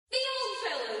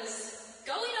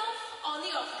on the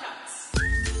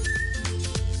offcuts.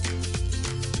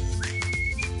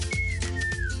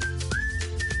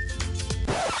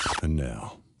 And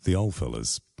now, the old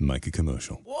fellas make a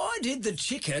commercial. Why did the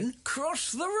chicken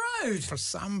cross the road? For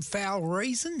some foul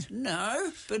reason?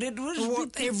 No, but it was...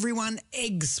 What everyone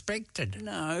expected.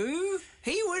 No,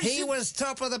 He was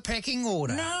top of the pecking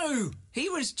order. No, he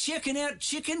was checking out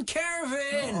Chicken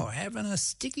Caravan. Oh, having a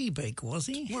sticky beak, was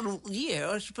he? Well, yeah,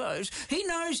 I suppose. He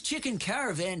knows Chicken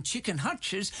Caravan chicken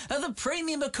hutches are the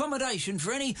premium accommodation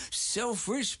for any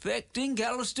self-respecting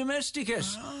Gallus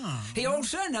domesticus. Oh. He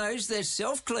also knows they're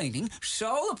self-cleaning,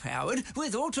 solar-powered,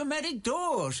 with automatic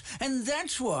doors. And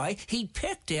that's why he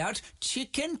pecked out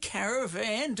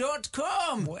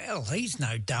chickencaravan.com. Well, he's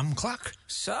no dumb cluck.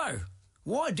 So,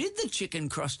 why did the chicken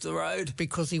cross the road?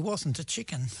 Because he wasn't a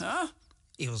chicken. Huh?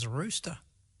 He was a rooster.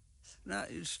 No,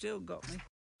 you still got me.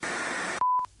 Oh,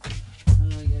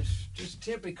 yes. Just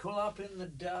typical up in the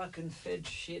dark and fed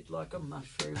shit like a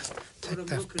mushroom. Take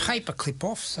the paper clip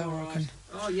off so I can...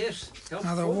 Oh, yes. Helpful.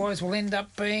 Otherwise we'll end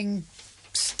up being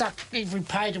stuck, every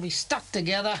page will be stuck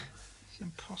together. It's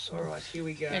impossible. All right, here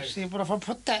we go. Actually, but if I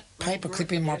put that paper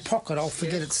clip in my Yes. pocket, I'll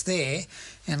forget it's there,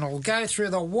 and it'll go through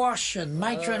the wash, and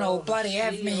Matron will bloody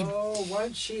have me. Oh,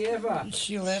 won't she ever?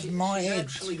 She'll have my She's head.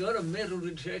 actually got a metal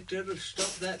detector to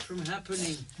stop that from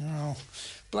happening. Oh,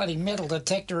 bloody metal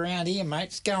detector around here, mate.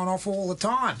 It's going off all the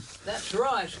time. That's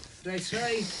right. They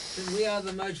say that we are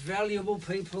the most valuable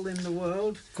people in the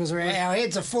world Because our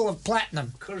heads are full of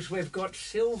platinum. because we've got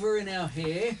silver in our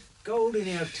hair, gold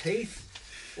in our teeth,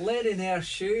 lead in our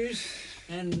shoes,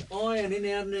 and iron in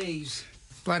our knees.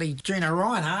 Bloody Gina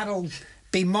Reinhardt will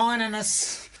be mining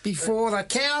us before the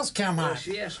cows come Well, home.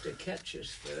 she has to catch us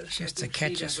first. She has I to think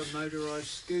catch she'd us. have a motorised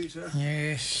scooter.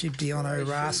 Yeah, she'd be on her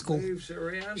She rascal. moves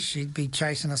around. She'd be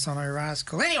chasing us on her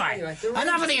rascal. Anyway, Anyway, the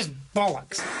enough of this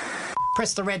bollocks.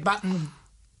 Press the red button,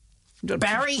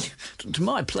 Barry. To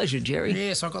my pleasure, Jerry.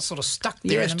 Yes, I got sort of stuck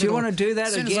there. Yes, in the do you middle. want to do that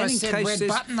as soon again As I in said case red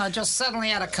there's- button, I just suddenly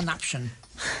had a conniption.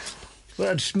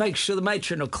 Well, just make sure the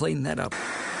matron will clean that up.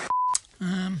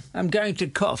 I'm going to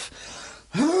cough.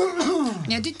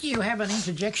 Now, did you have an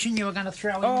interjection you were going to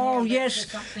throw in Oh, there? yes.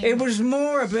 Something? It was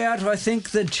more about, I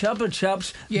think, the Chubba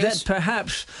Chups, Yes. that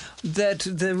perhaps that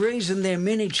the reason they're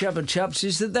mini Chubba Chups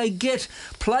is that they get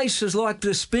places like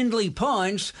the Spindley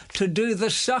Pines to do the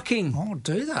sucking. Oh,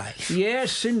 do they?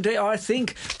 Yes, indeed. I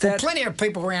think that... Plenty of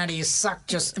people around here suck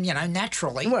just,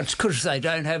 naturally. Well, it's because they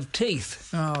don't have teeth.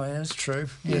 Oh, yeah, that's true.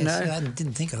 You Yes, know. I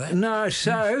didn't think of that. No,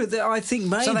 so I think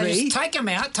maybe... So they just take them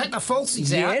out, take the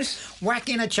falsies Yes. out, whack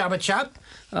in a Chubba Chub.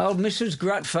 Old Mrs.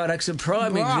 Grutfuddoc's a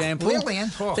prime Oh, example. Lillian.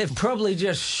 Oh. They've probably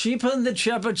just shipping the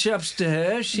Chubba Chups to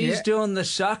her. She's Yeah. doing the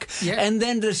suck. Yeah. And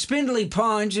then the Spindley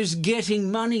Pines is getting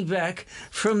money back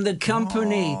from the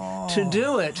company to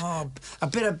do it. Oh, a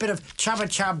bit of Chubba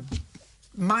Chub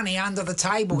money under the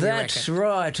table, That's you reckon?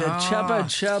 right. A Chubba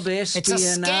Chub It's a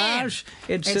espionage. scam.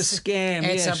 It's a scam,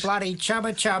 It's yes. a bloody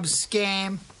Chubba Chub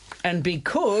scam. And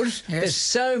because Yes. there's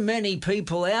so many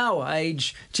people our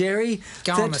age, Jerry...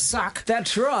 Go on the suck.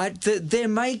 That's right. That they're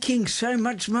making so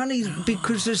much money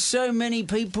because there's so many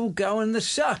people going the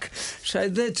suck. So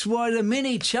that's why the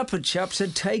mini Chuppa Chups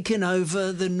are taking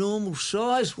over the normal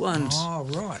size ones. Oh,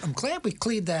 right. I'm glad we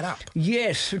cleared that up.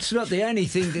 Yes, it's not the only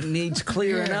thing that needs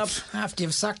clearing Yeah, up. After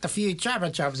you've sucked a few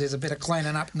Chubba Chubs, there's a bit of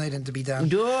cleaning up needing to be done.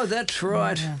 Oh, that's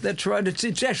right. That's right.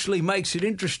 It actually makes it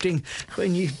interesting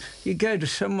when you go to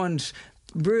someone's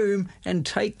room and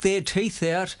take their teeth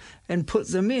out and put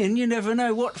them in. You never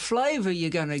know what flavour you're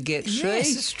going to get. Yes,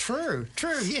 See? it's true.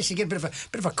 True. Yes, you get a bit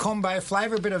of a combo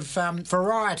flavour, a bit of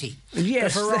variety.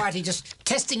 Yes, a bit of variety. Just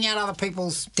testing out other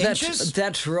people's dentures.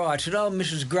 That's right. And old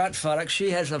Mrs. Grutfuddock,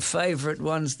 she has a favourite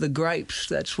ones, the grapes.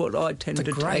 That's what I tend The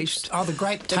to grapes. taste. Oh, the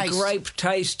grape The taste. grape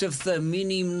taste of the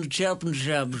mini Chub and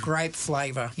Chub. Grape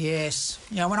flavour. Yes.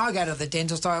 When I go to the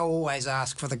dentist, I always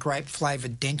ask for the grape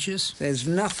flavoured dentures. There's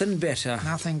nothing better.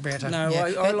 Nothing better. No,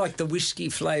 Yeah. I like the whiskey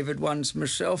flavoured ones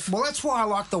myself. Well, that's why I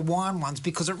like the wine ones,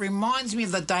 because it reminds me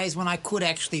of the days when I could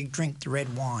actually drink the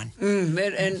red wine.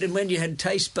 And when you had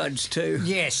taste buds too.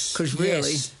 Yes. Because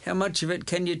really, yes. how much of it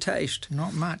can you taste?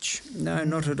 Not much. No,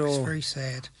 not at It's all. very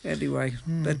sad. Anyway,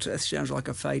 that sounds like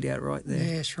a fade out right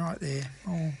there. Yes, right there.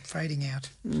 All fading out.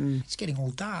 It's getting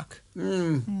all dark. I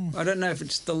don't know if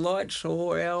it's the lights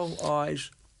or our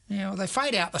eyes. Yeah, well, they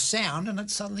fade out the sound and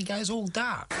it suddenly goes all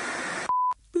dark.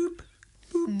 Boop,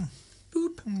 boop,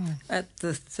 boop. At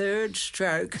the third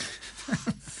stroke.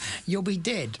 You'll be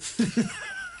dead.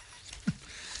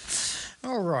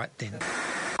 All right, then.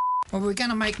 Well, we're going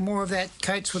to make more of that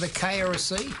Coats with a K or a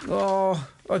C. Oh,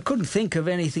 I couldn't think of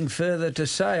anything further to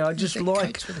say. I just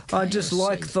like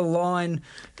the line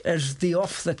as the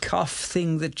off-the-cuff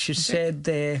thing that you said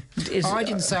there. I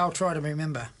didn't say I'll try to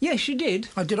remember. Yes, you did.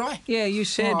 Oh, did I? Yeah, you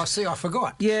said... Oh, see, I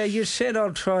forgot. Yeah, you said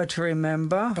I'll try to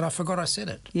remember. But I forgot I said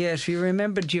it. Yes, you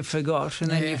remembered you forgot,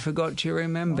 and then you forgot you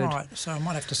remembered. All right, so I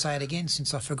might have to say it again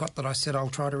since I forgot that I said I'll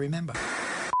try to remember.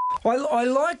 I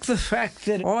like the fact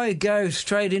that I go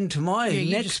straight into my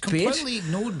you next just bit. completely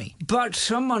ignored me. But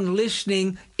someone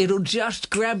listening, it'll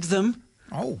just grab them.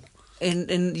 Oh.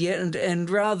 And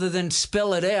rather than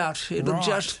spell it out, it'll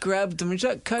just grab them. Is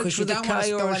that Coats with a K or a C? Because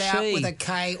you don't want to spell it out with a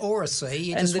K or a C.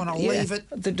 You just want to leave it.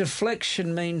 The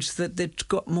deflection means that it's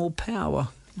got more power.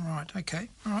 Right, okay.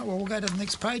 All right, well, we'll go to the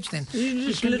next page then.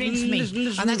 You convinced me.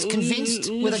 And that's convinced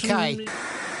with a K.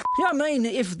 Yeah, I mean,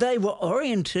 if they were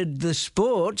oriented, the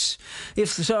sports,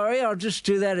 I'll just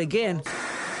do that again.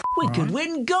 We could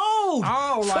win gold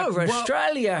for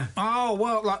Australia.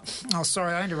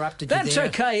 Sorry, I interrupted you there. That's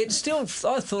okay. It's still, I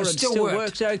thought it still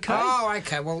worked okay. Oh,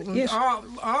 okay. Well, yes. Well,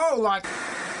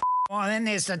 then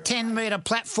there's the 10-metre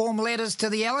platform letters to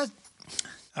the elephant.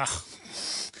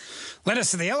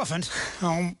 Letters to the elephant?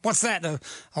 Oh, what's that? A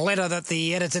letter that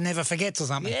the editor never forgets or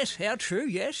something? Yes, how true,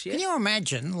 yes. Can you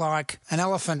imagine, like, an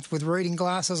elephant with reading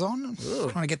glasses on,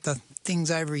 trying to get the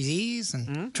things over his ears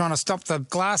and trying to stop the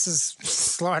glasses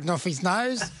sliding off his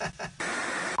nose?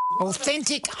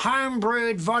 Authentic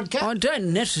home-brewed vodka. I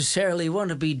don't necessarily want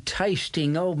to be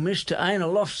tasting old Mr.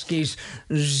 Anilovsky's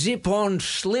zip-on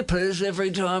slippers every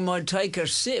time I take a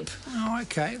sip. Oh,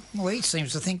 okay. Well, he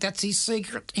seems to think that's his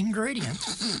secret ingredient.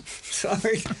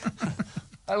 Sorry.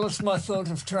 I lost my thought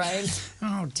of train.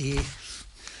 Oh, dear.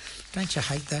 Don't you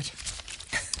hate that?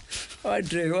 I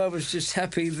do. I was just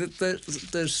happy that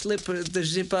the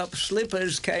zip-up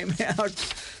slippers came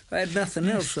out. I had nothing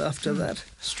else after that.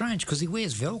 Strange, because he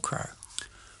wears Velcro.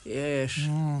 Yes.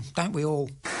 Don't we all?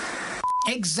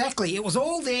 Exactly. It was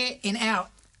all there in our...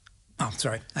 Oh,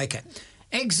 sorry. Okay.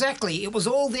 Exactly. It was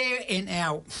all there in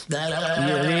our...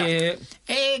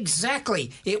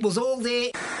 Exactly. It was all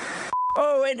there...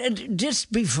 Oh, and just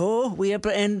before we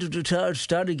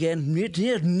start again...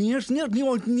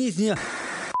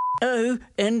 Oh,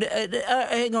 and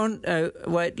hang on. Oh,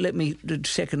 wait, let me...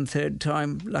 third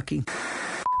time, lucky.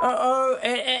 You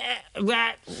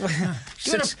got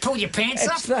to pull your pants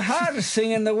up. It's the hardest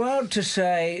thing in the world to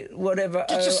say whatever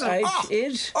OH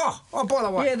is. Oh, by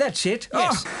the way. Yeah, that's it.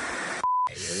 Yes.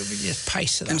 We just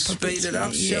paste it up. And speed it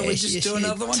up. Shall we just do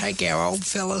another one? Take our old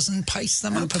fellas and paste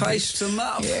them up a bit. Paste them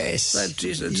up. Yes. That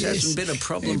hasn't been a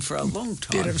problem for a long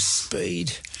time. Bit of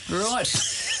speed. Right.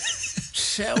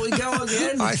 Shall we go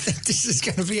again? I think this is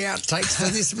going to be outtakes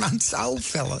for this month's old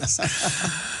fellas.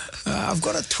 I've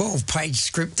got a 12-page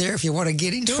script there if you want to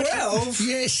get into 12? it.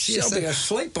 Yes. Shall be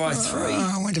asleep by 3.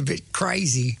 I went a bit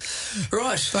crazy.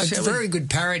 Right. But a very good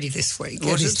parody this week.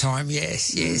 Was this it? time,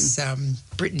 yes.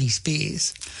 Britney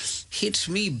Spears. Hit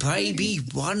me, baby,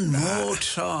 one more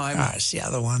time. Oh, it's the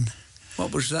other one.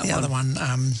 What was that The one? other one,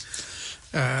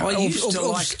 I used to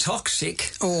like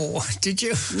Toxic. Oh, did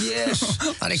you? Yes.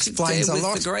 That explains a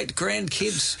lot. With the great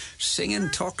grandkids singing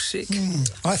Toxic.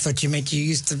 I thought you meant you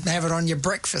used to have it on your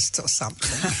breakfast or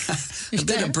something. A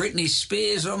bit of Britney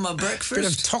Spears on my breakfast. A bit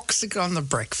of Toxic on the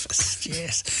breakfast,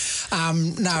 yes.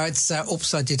 No, it's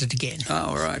Oops, I Did It Again.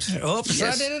 Oh, right. Oops,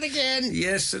 yes. I did it again.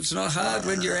 Yes, it's not hard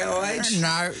when you're our age.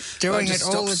 No, doing it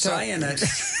all the time. Saying it.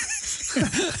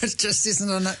 It just is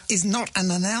not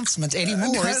an announcement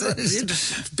anymore, is it?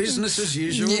 It's business as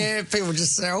usual. Yeah, people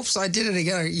just say, oops, I did it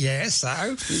again. Yeah,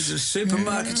 so? These are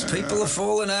supermarkets. People are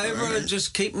falling over. I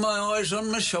just keep my eyes on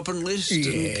my shopping list and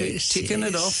keep ticking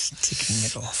it off. Ticking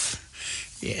it off.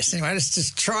 Yes, anyway, let's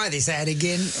just try this ad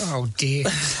again. Oh, dear.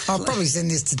 I'll probably send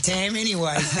this to Tam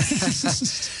anyway.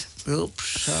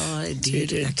 Oops, I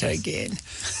did it again.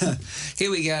 Here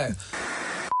we go.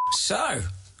 So...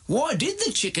 why did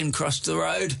the chicken cross the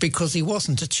road? Because he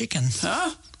wasn't a chicken.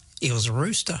 Huh? He was a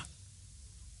rooster.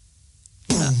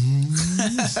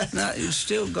 No, you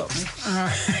still got me.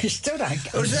 You still don't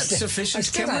understand. Was that sufficient, I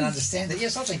still don't understand it.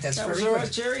 Yes, I think that's that very was all good.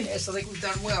 right, Jerry? Yes, I think we've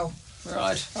done well.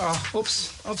 Right. Oh,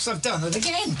 oops, I've done it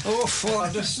again. Oh, well,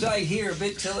 I'll just stay here a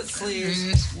bit till it clears.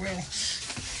 Yes, well,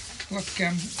 look,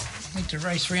 I need to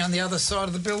race around the other side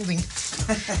of the building.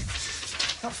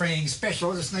 Not for anything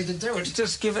special, I just need to do it.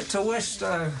 Just give it to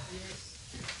Westo.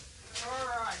 All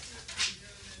right.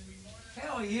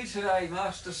 How are you today,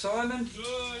 Master Simon?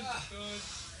 Good.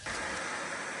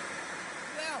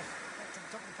 Well, back to the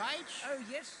top of the page. Oh,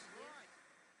 yes.